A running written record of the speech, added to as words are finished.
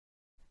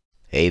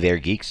Hey there,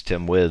 geeks.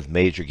 Tim with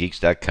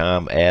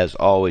MajorGeeks.com. As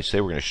always, today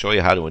we're going to show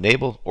you how to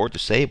enable or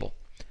disable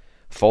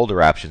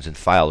folder options in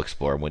File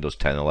Explorer in Windows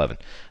 10 and 11.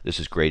 This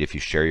is great if you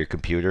share your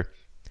computer.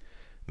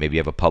 Maybe you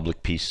have a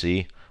public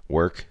PC,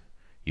 work,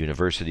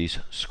 universities,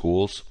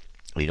 schools.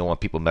 You don't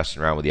want people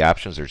messing around with the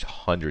options. There's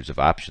hundreds of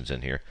options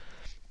in here.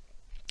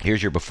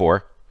 Here's your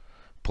before,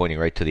 pointing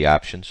right to the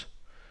options.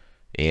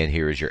 And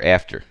here is your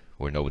after,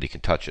 where nobody can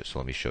touch it. So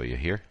let me show you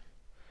here.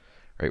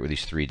 Right where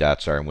these three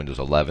dots are in Windows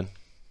 11.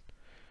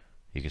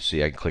 You can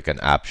see I can click on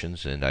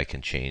options and I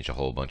can change a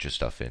whole bunch of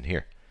stuff in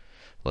here.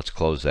 Let's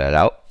close that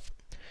out.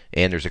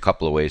 And there's a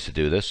couple of ways to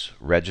do this: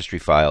 Registry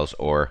Files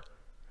or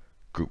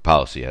Group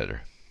Policy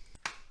Editor.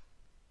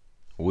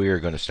 We're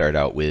going to start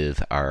out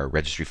with our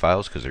Registry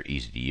Files because they're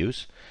easy to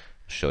use.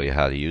 I'll show you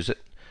how to use it.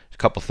 There's a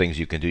couple things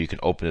you can do. You can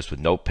open this with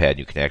Notepad.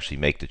 You can actually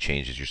make the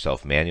changes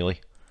yourself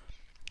manually.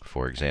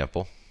 For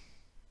example,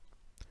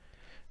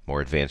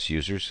 more advanced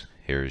users,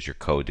 here's your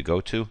code to go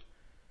to.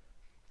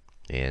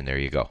 And there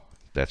you go.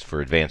 That's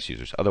for advanced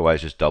users.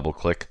 Otherwise, just double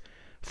click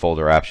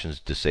folder options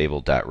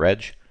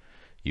disable.reg.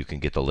 You can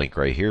get the link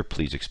right here.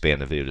 Please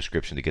expand the video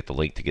description to get the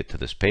link to get to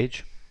this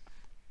page.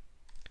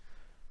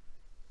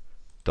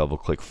 Double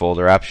click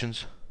folder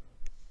options.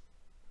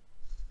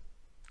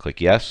 Click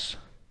yes.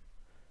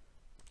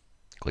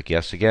 Click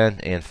yes again.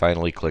 And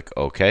finally click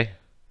OK.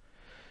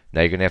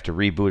 Now you're going to have to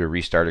reboot or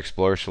restart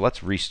Explorer. So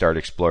let's restart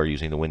Explorer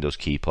using the Windows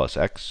key plus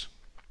X.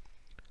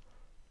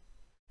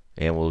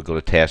 And we'll go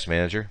to Task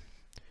Manager.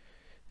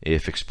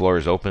 If Explorer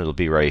is open, it'll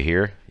be right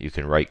here. You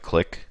can right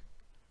click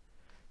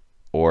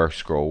or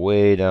scroll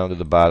way down to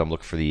the bottom,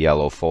 look for the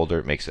yellow folder.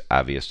 It makes it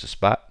obvious to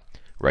spot.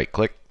 Right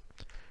click,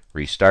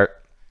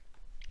 restart.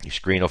 Your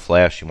screen will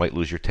flash. You might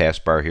lose your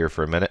taskbar here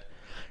for a minute.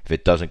 If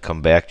it doesn't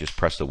come back, just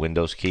press the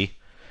Windows key.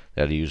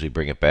 That'll usually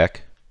bring it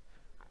back.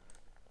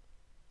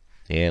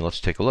 And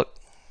let's take a look.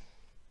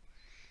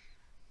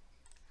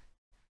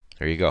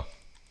 There you go.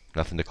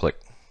 Nothing to click.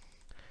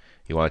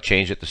 You want to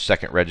change it to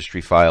second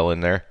registry file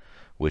in there,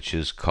 which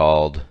is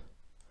called,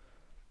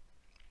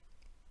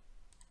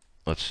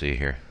 let's see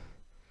here,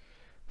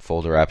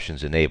 folder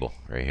options enable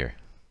right here,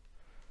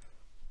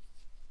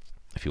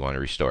 if you want to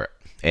restore it.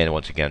 And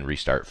once again,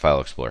 restart File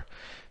Explorer.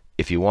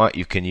 If you want,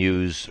 you can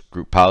use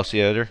Group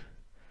Policy Editor.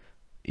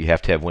 You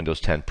have to have Windows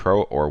 10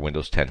 Pro or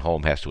Windows 10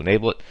 Home has to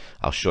enable it.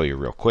 I'll show you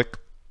real quick.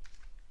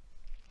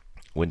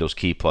 Windows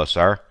key plus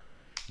R,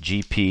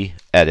 GP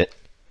edit,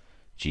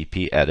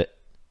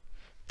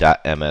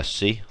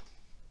 .msc.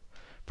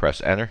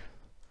 Press enter.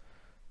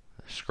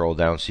 Scroll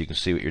down so you can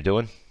see what you're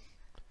doing.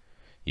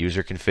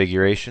 User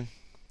configuration,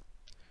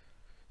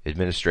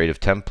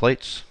 administrative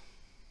templates,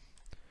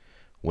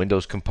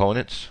 Windows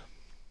components,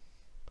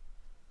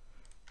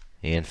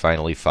 and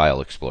finally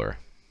File Explorer.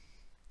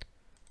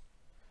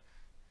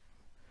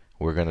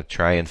 We're going to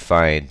try and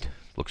find,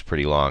 looks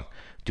pretty long,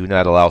 do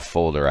not allow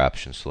folder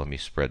options. So let me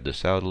spread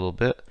this out a little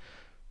bit.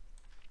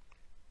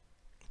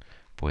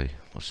 Boy,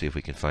 let's see if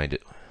we can find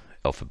it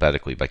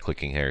alphabetically by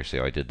clicking here. See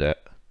how I did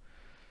that?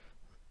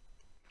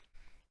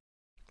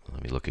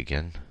 Let me look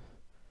again.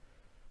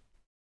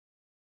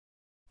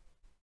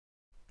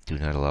 Do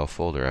not allow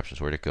folder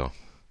options. Where'd it go?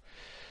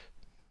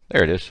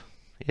 There it is.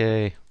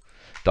 Yay.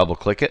 Double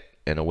click it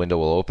and a window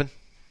will open.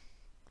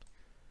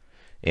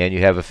 And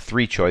you have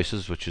three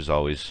choices, which is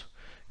always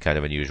kind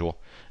of unusual.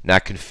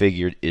 Not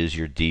configured is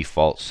your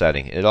default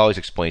setting. It always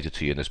explains it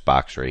to you in this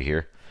box right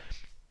here.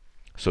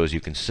 So as you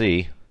can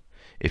see,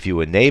 if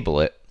you enable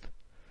it,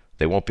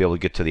 they won't be able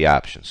to get to the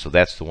options. So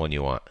that's the one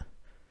you want.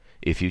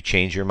 If you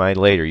change your mind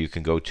later, you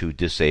can go to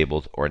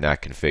disabled or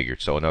not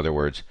configured. So in other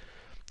words,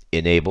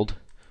 enabled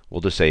will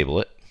disable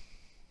it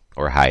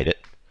or hide it.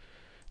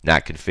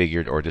 Not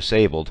configured or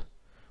disabled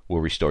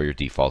will restore your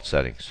default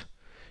settings.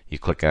 You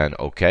click on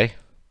OK,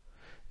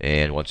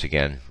 and once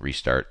again,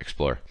 restart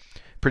Explorer.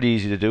 Pretty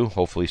easy to do.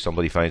 Hopefully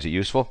somebody finds it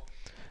useful.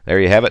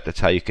 There you have it. That's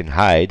how you can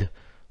hide,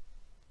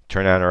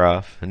 turn on or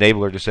off,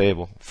 enable or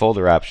disable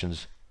folder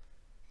options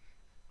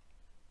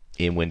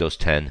in Windows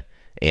 10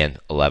 and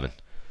 11.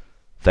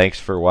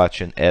 Thanks for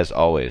watching, as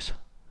always.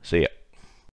 See ya.